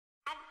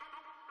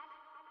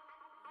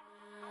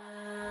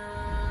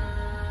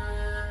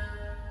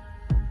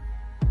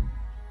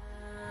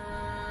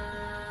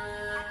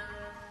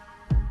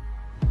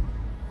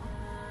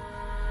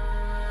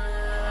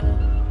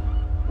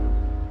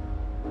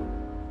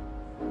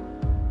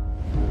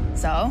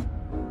So,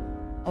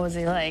 what was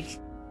he like?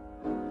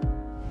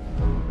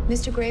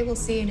 Mr. Gray will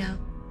see you now.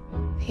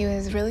 He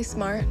was really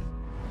smart,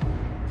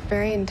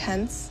 very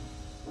intense.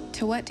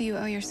 To what do you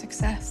owe your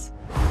success?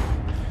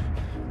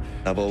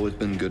 I've always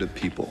been good at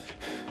people.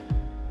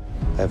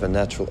 I have a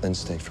natural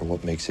instinct for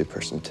what makes a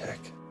person tick.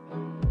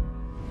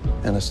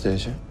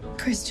 Anastasia?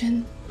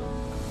 Christian.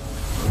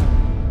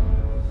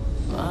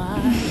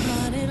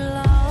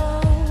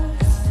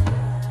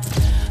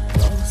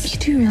 You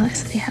do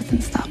realize that he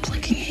hasn't stopped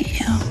looking at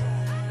you.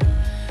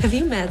 Have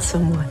you met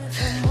someone?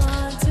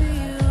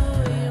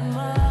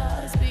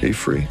 Are you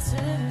free?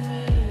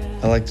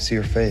 I like to see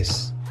your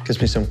face.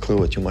 Gives me some clue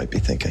what you might be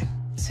thinking.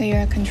 So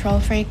you're a control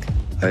freak?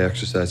 I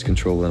exercise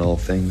control in all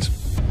things.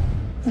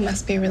 It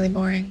must be really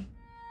boring.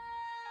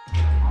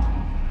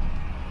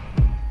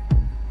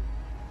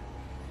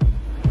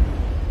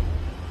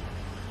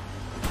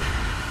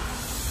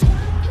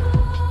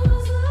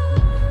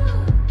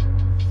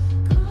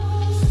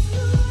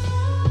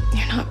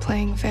 You're not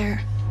playing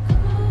fair.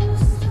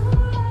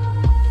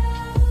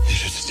 You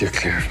should steer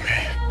clear of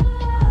me.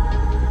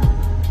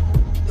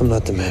 I'm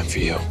not the man for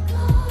you.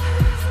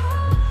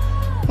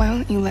 Why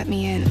won't you let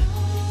me in?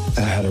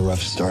 I had a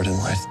rough start in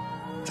life.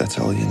 That's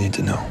all you need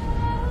to know.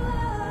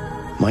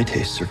 My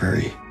tastes are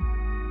very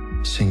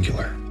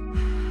singular.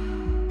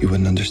 You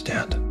wouldn't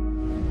understand.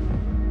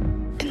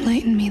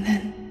 Enlighten me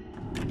then.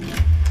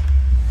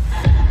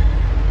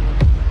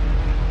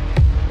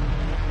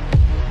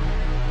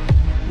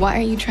 Why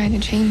are you trying to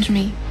change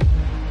me?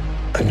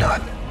 I'm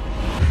not.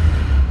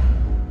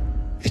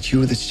 It's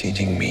you that's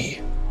changing me.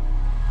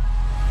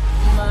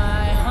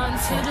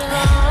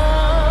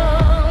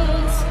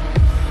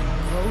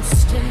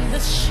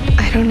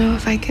 I don't know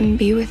if I can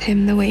be with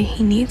him the way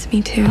he needs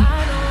me to.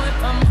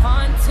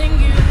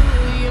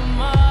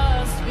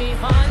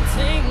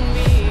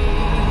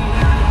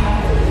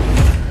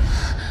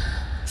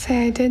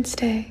 Say I did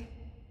stay.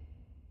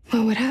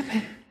 What would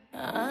happen?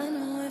 I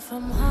know if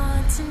I'm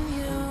haunting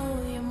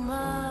you, you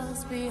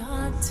must be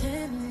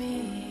haunting me.